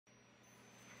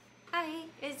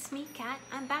it's me, Kat.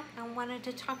 I'm back. I wanted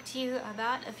to talk to you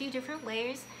about a few different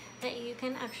ways that you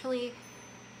can actually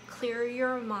clear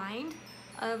your mind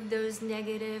of those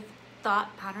negative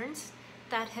thought patterns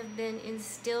that have been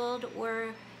instilled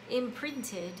or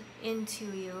imprinted into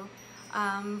you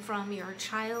from your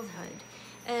childhood.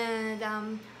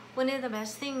 And one of the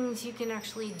best things you can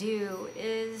actually do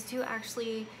is to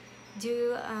actually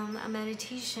do a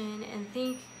meditation and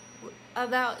think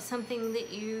about something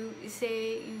that you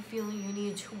say you feel you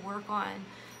need to work on,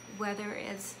 whether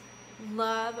it's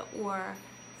love or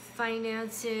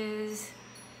finances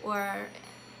or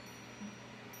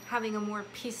having a more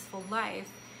peaceful life.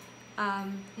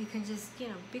 You can just,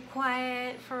 be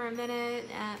quiet for a minute,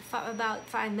 about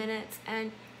 5 minutes,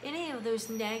 and any of those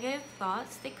negative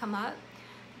thoughts that come up,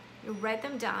 you write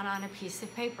them down on a piece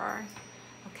of paper,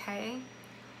 okay?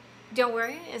 Don't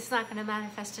worry, it's not going to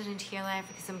manifest it into your life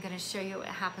because I'm going to show you what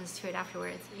happens to it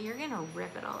afterwards. You're going to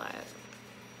rip it all out.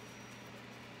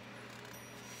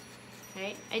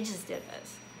 Right? I just did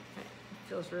this. It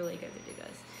feels really good to do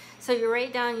this. So you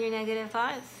write down your negative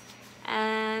thoughts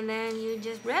and then you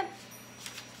just rip.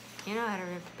 You know how to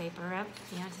rip paper up.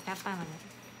 Just have fun with it.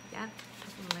 Yeah?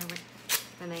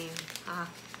 The name.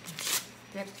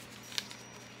 Rip.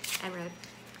 And rip.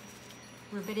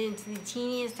 Rip it into the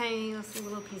teeniest, tiniest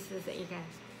little pieces that you can.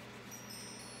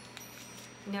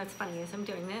 It's funny, as I'm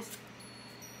doing this,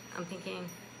 I'm thinking,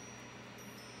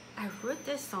 I wrote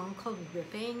this song called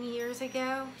Ripping years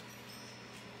ago,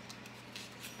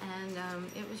 and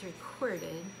it was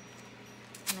recorded,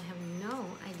 and I have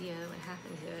no idea what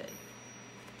happened to it.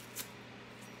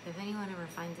 If anyone ever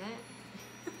finds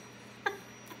it,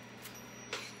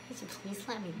 would you please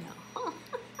let me know?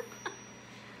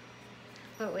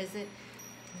 What was it?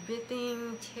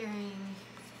 Ripping, tearing,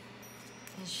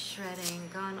 and shredding,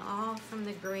 gone all from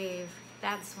the grave.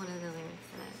 That's one of the lyrics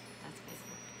in it. That's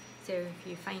basically. So if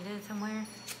you find it somewhere,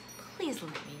 please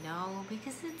let me know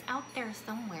because it's out there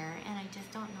somewhere and I just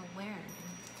don't know where.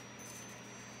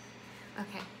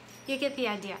 Okay, you get the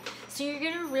idea. So you're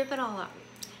gonna rip it all up,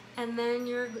 and then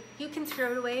you can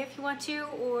throw it away if you want to,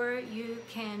 or you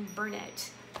can burn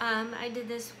it. I did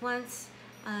this once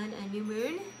on a new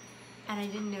moon, and I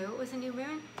didn't know it was a new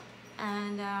moon,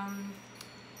 and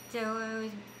so I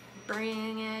was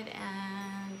burning it,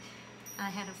 and I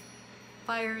had a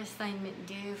fire assignment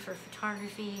due for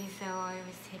photography, so I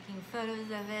was taking photos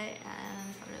of it, and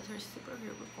the photos were super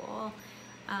cool.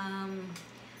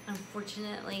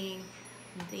 Unfortunately,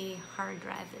 the hard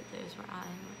drive that those were on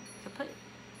kaput,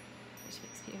 which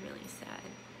makes me really sad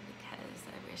because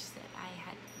I wish that I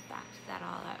had backed that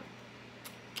all up.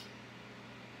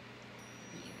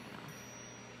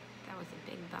 That was a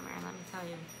big bummer, let me tell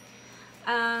you.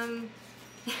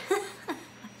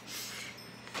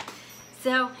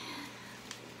 So,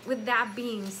 with that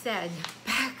being said,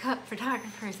 backup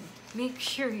photographers, make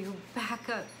sure you back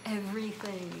up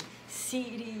everything.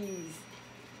 CDs,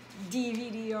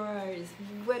 DVDRs,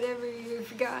 whatever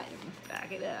you've got,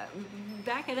 back it up.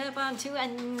 Back it up onto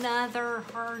another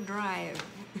hard drive.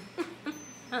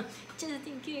 Just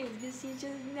in case, because you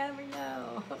just never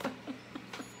know.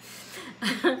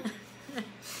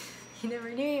 You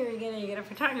never knew you were going to get a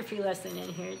photography lesson in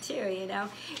here too,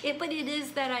 But it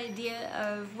is that idea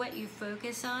of what you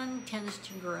focus on tends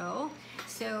to grow.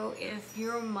 So if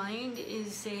your mind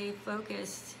is, say,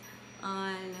 focused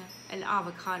on an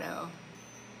avocado,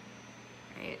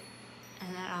 right?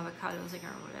 And that avocado is like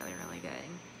really, really good.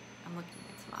 I'm looking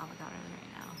at some avocados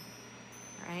right now,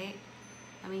 right?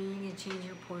 I mean, you can change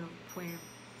your point of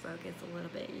focus a little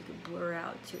bit. You can blur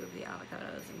out 2 of the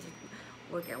avocados and just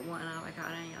look at one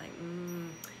avocado and you're like,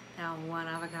 that one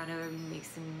avocado makes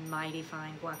a mighty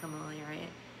fine guacamole, right?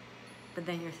 But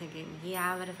then you're thinking,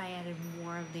 yeah, but if I added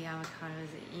more of the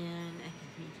avocados in, I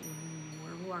could make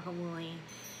even more guacamole.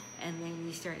 And then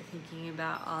you start thinking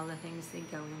about all the things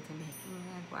that go into making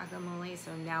that guacamole.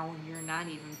 So now you're not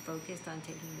even focused on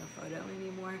taking the photo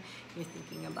anymore. You're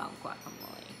thinking about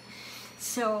guacamole.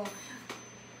 So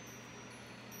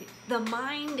the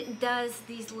mind does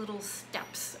these little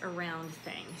steps around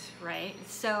things, right?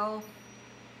 So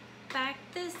back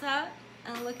this up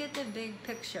and look at the big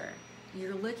picture.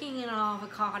 You're looking at an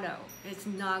avocado. It's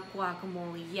not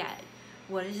guacamole yet.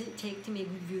 What does it take to make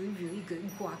really, really good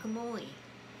guacamole?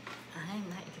 I'm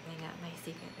not giving up my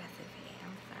secret recipe,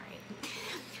 I'm sorry.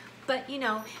 But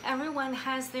everyone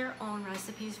has their own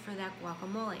recipes for that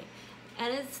guacamole.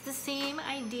 And it's the same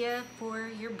idea for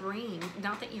your brain.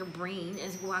 Not that your brain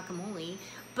is guacamole,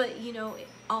 but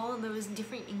all of those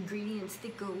different ingredients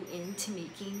that go into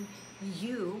making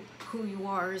you who you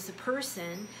are as a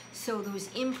person. So those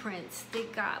imprints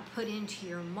that got put into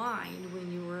your mind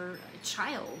when you were a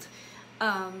child,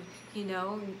 you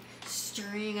know,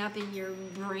 stirring up in your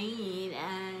brain,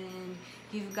 and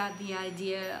you've got the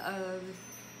idea of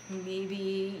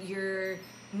maybe you're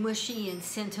mushy and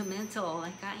sentimental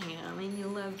like I am, and you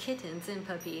love kittens and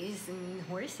puppies and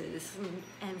horses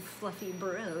and fluffy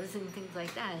burros and things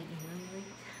like that. You know, you're like,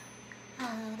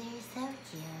 oh, they're so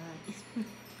cute.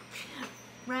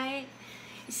 Right?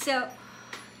 So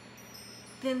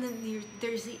then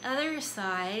there's the other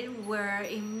side where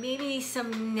maybe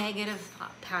some negative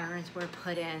thought patterns were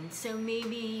put in. So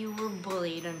maybe you were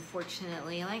bullied,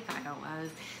 unfortunately, like I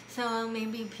was. So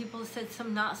maybe people said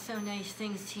some not so nice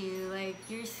things to you, like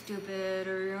you're stupid,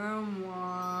 or you're a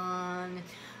moron,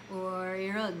 or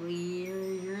you're ugly,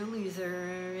 or you're a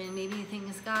loser, and maybe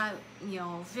things got, you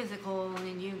know, physical,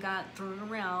 and you got thrown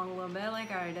around a little bit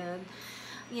like I did.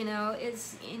 You know,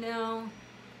 it's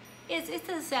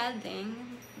a sad thing.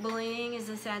 Bullying is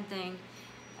a sad thing.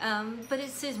 But it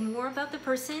says more about the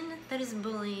person that is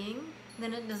bullying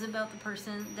than it does about the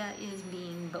person that is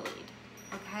being bullied.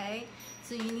 Okay?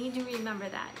 So you need to remember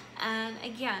that. And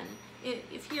again,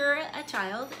 if you're a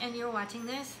child and you're watching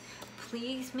this,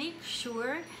 please make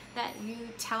sure that you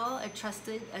tell a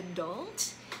trusted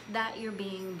adult that you're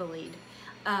being bullied.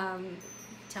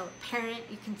 Tell a parent,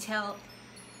 you can tell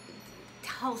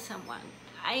someone.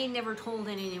 I never told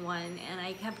anyone, and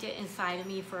I kept it inside of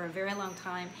me for a very long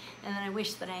time, and then I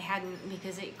wish that I hadn't,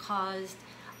 because it caused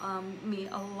me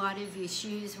a lot of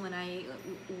issues when I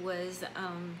was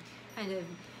kind of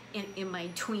in my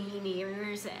tween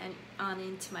years and on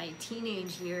into my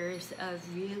teenage years, of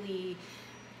really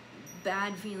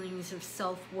bad feelings of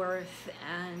self-worth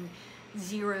and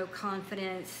zero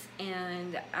confidence,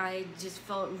 and I just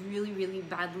felt really, really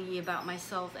badly about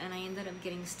myself, and I ended up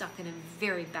getting stuck in a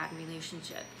very bad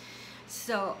relationship.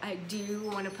 So I do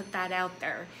want to put that out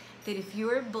there, that if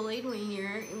you're bullied when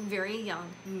you're very young,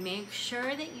 make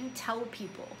sure that you tell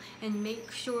people, and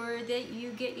make sure that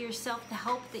you get yourself the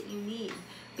help that you need,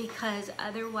 because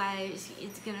otherwise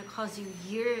it's going to cause you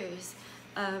years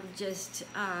of just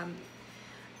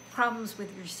problems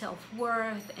with your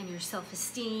self-worth and your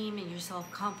self-esteem and your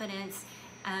self-confidence.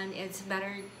 And it's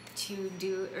better to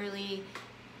do early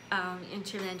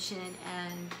intervention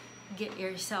and get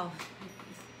yourself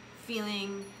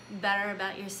feeling better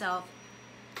about yourself.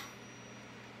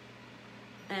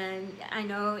 And I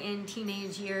know in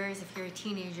teenage years, if you're a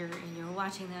teenager and you're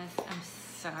watching this, I'm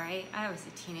sorry, I was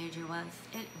a teenager once.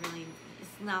 It really is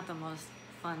not the most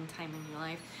fun time in your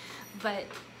life, but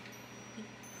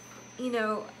you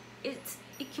know, it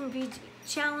can be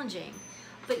challenging,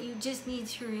 but you just need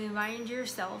to remind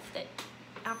yourself that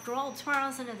after all,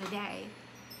 tomorrow's another day,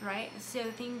 right? So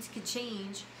things could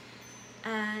change,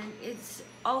 and it's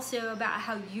also about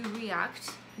how you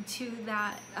react to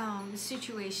that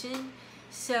situation.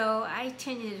 So I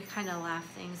tended to kind of laugh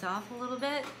things off a little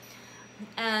bit,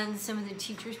 and some of the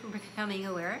teachers were becoming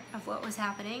aware of what was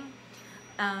happening.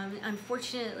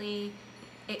 Unfortunately,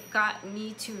 it got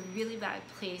me to a really bad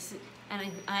place. And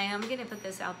I am going to put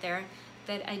this out there,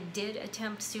 that I did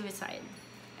attempt suicide.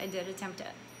 I did attempt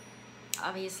it.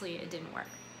 Obviously, it didn't work.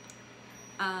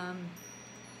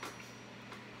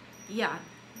 Yeah,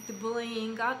 the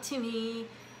bullying got to me.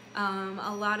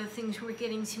 A lot of things were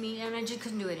getting to me, and I just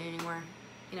couldn't do it anymore.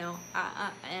 You know,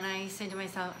 and I said to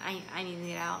myself, I need to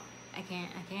get out. I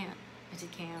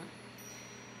just can't.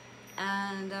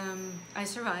 And I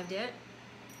survived it.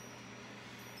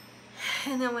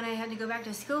 And then when I had to go back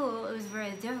to school, it was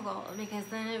very difficult, because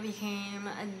then it became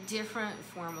a different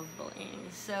form of bullying.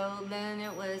 So then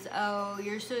it was, oh,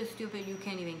 you're so stupid, you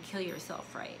can't even kill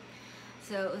yourself, right?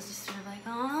 So it was just sort of like,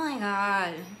 oh my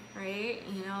God, right?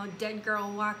 You know, dead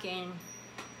girl walking.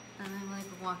 And I'm like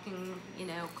walking, you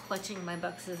know, clutching my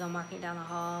bucks as I'm walking down the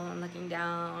hall and looking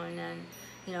down, and,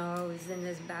 you know, I was in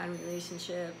this bad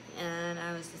relationship, and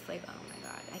I was just like, oh my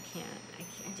God,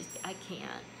 I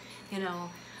can't, you know.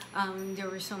 There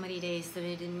were so many days that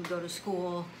I didn't go to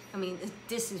school. I mean,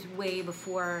 this is way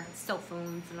before cell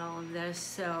phones and all of this,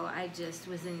 so I just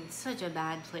was in such a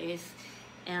bad place,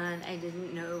 and I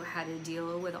didn't know how to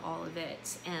deal with all of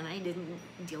it, and I didn't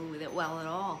deal with it well at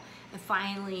all. I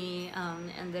finally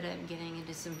ended up getting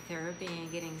into some therapy and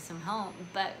getting some help,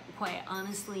 but quite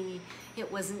honestly,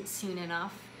 it wasn't soon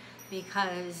enough,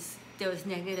 because those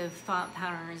negative thought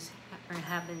patterns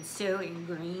have been so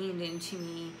ingrained into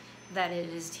me that it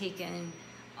has taken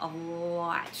a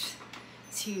lot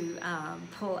to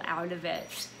pull out of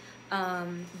it.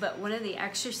 But one of the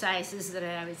exercises that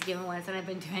I was given once, and I've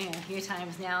been doing it a few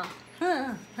times now,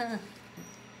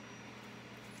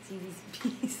 see these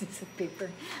pieces of paper?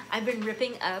 I've been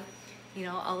ripping up, you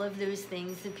know, all of those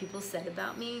things that people said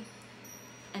about me,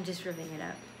 and just ripping it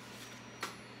up.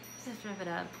 Just rub it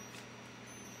up.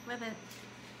 Rub it.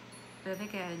 Rub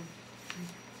it good.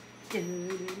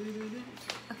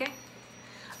 Okay.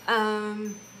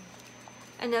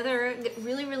 Another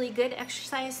really good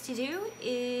exercise to do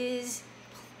is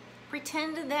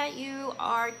pretend that you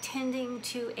are tending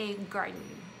to a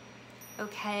garden.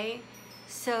 Okay?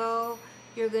 So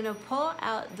you're gonna pull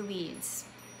out the weeds.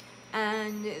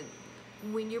 And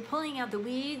when you're pulling out the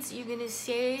weeds, you're gonna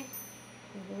say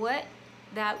what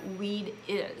that weed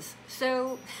is.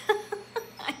 So,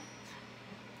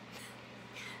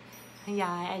 yeah,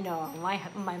 I know,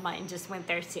 my mind just went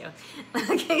there too.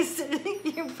 Okay, so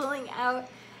you're pulling out,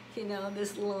 you know,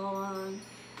 this long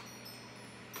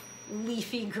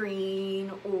leafy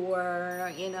green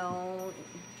or, you know,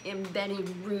 embedded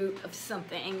root of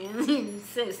something. And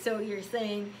so you're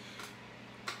saying,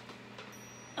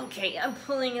 okay, I'm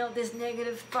pulling out this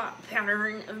negative thought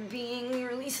pattern of being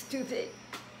really stupid.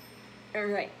 All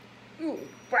right. Ooh,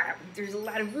 wow, there's a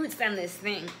lot of roots on this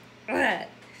thing. Ugh.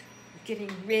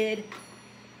 Getting rid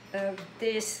of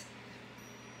this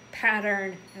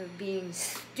pattern of being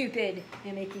stupid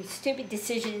and making stupid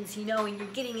decisions, you know, and you're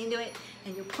getting into it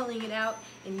and you're pulling it out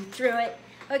and you throw it.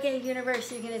 Okay,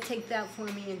 universe, you're gonna take that for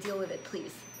me and deal with it,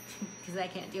 please. Because I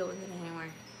can't deal with it anymore.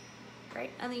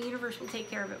 Right? And the universe will take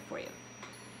care of it for you.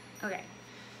 Okay,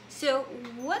 so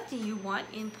what do you want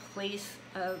in place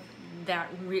of that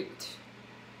root?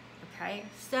 Okay,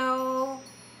 so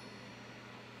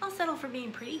I'll settle for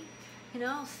being pretty, you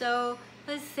know. So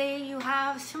let's say you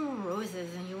have some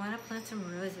roses and you want to plant some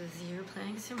roses. You're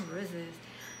planting some roses.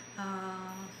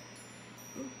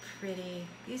 Pretty.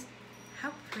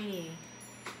 How pretty,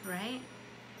 right?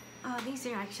 Oh, these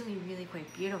are actually really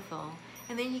quite beautiful.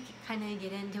 And then you can kind of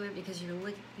get into it because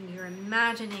you're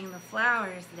imagining the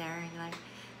flowers there, and you're like,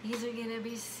 these are gonna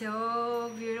be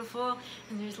so beautiful,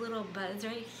 and there's little buds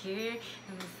right here,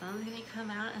 and the sun's gonna come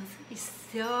out, and it's gonna be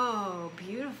so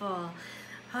beautiful.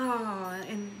 Oh,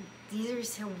 and these are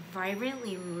so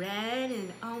vibrantly red,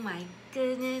 and oh my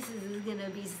goodness, this is gonna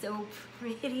be so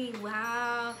pretty,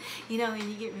 wow. You know, and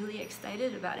you get really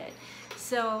excited about it.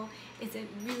 So it's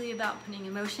really about putting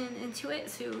emotion into it.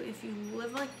 So if you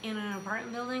live like in an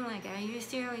apartment building like I used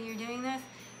to when you're doing this,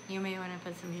 you may want to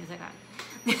put some music on.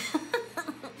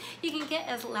 You can get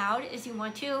as loud as you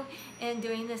want to in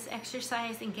doing this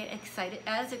exercise and get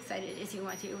as excited as you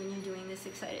want to when you're doing this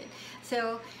excited.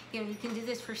 So, you know, you can do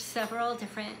this for several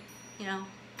different, you know,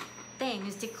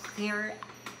 things to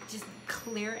just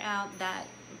clear out that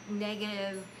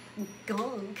negative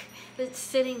gunk that's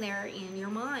sitting there in your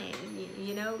mind.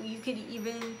 You know, you could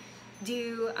even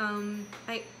do, I'm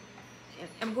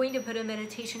going to put a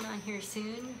meditation on here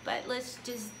soon, but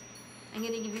I'm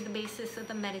going to give you the basis of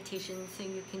the meditation so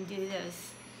you can do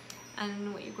this.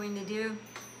 And what you're going to do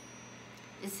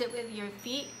is sit with your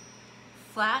feet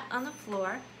flat on the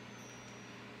floor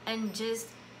and just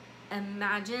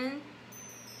imagine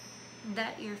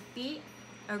that your feet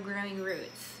are growing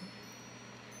roots.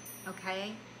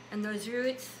 Okay? And those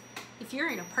roots, if you're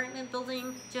in an apartment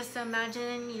building, just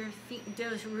imagine your feet,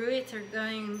 those roots are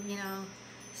going, you know,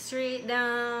 straight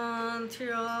down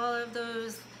through all of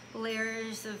those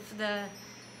layers of the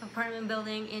apartment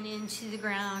building and into the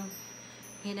ground,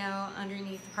 you know,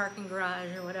 underneath the parking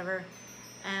garage or whatever.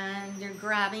 And they're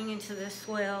grabbing into the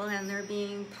soil and they're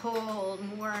being pulled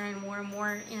more and more and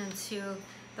more into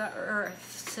the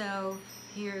earth. So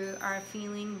you are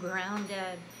feeling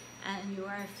grounded and you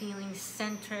are feeling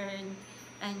centered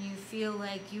and you feel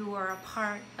like you are a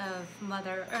part of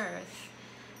Mother Earth.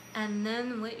 And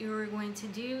then what you are going to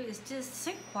do is just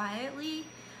sit quietly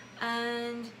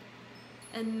and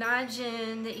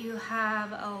imagine that you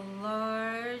have a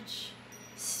large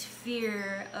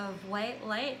sphere of white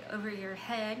light over your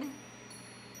head,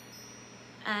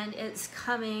 and it's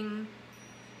coming,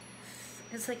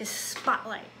 it's like a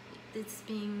spotlight that's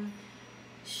being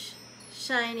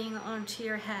shining onto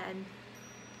your head,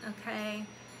 okay?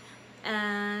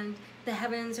 And the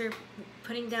heavens are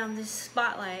putting down this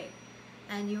spotlight,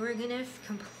 and you are gonna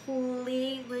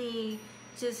completely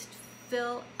just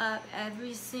fill up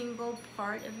every single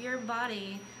part of your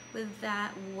body with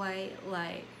that white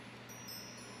light.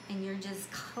 And you're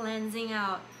just cleansing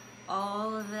out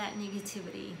all of that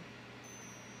negativity.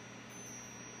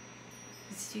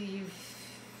 So you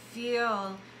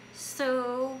feel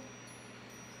so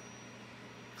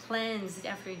cleansed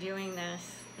after doing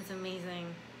this. It's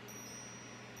amazing.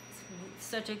 It's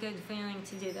such a good feeling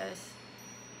to do this.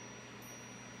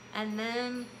 And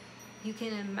then you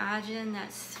can imagine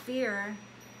that sphere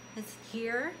that's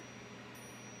here.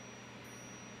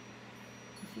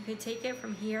 If you could take it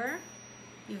from here,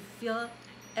 you feel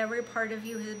every part of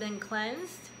you has been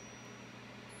cleansed.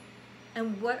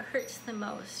 And what hurts the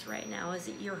most right now? Is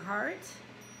it your heart?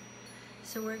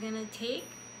 So we're gonna take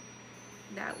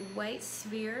that white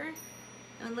sphere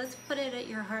and let's put it at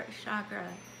your heart chakra.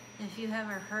 If you have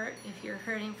a hurt, if you're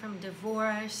hurting from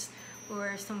divorce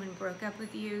or someone broke up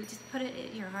with you, just put it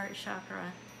at your heart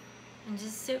chakra and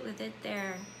just sit with it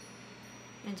there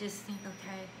and just think,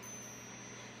 okay,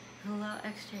 a little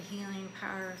extra healing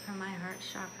power from my heart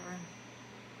chakra.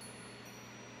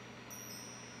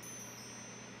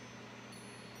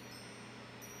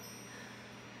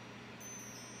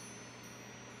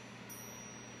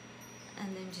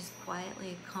 And then just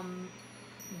quietly come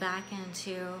back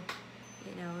into,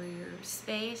 you know, your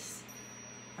space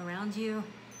around you,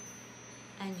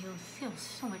 and you'll feel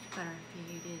so much better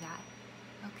if you do that,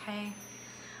 okay?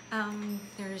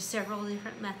 There's several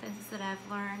different methods that I've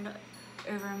learned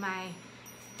over my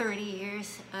 30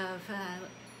 years of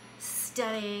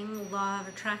studying law of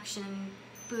attraction,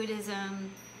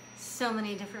 Buddhism, so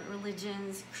many different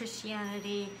religions,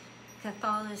 Christianity,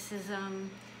 Catholicism,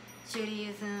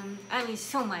 Judaism. I mean,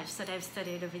 so much that I've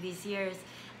studied over these years,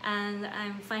 and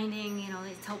I'm finding, you know,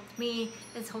 it's helped me,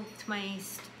 it's helped my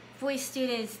voice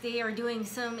students. They are doing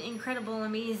some incredible,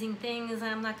 amazing things.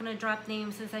 I'm not going to drop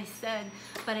names, as I said,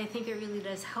 but I think it really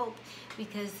does help,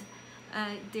 because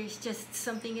there's just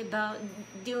something about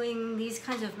doing these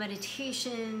kinds of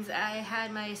meditations. I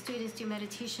had my students do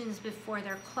meditations before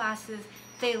their classes.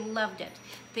 They loved it.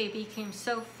 They became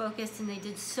so focused and they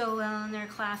did so well in their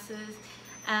classes.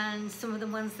 And some of the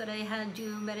ones that I had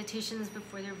do meditations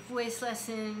before their voice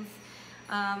lessons,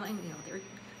 and you know, they're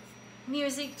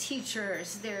music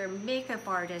teachers, they're makeup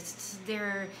artists,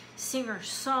 they're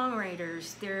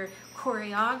singer-songwriters, they're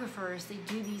choreographers. They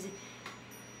do these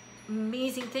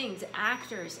amazing things,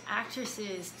 actors,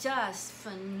 actresses, just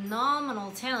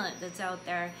phenomenal talent that's out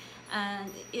there.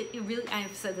 And it really,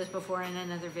 I've said this before in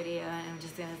another video, and I'm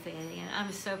just gonna say it again,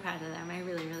 I'm so proud of them, I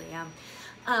really, really am.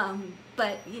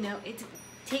 But you know, it's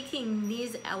taking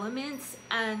these elements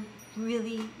and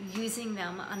really using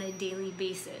them on a daily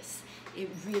basis. It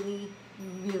really,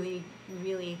 really,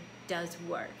 really does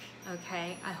work,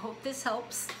 okay? I hope this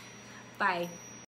helps. Bye.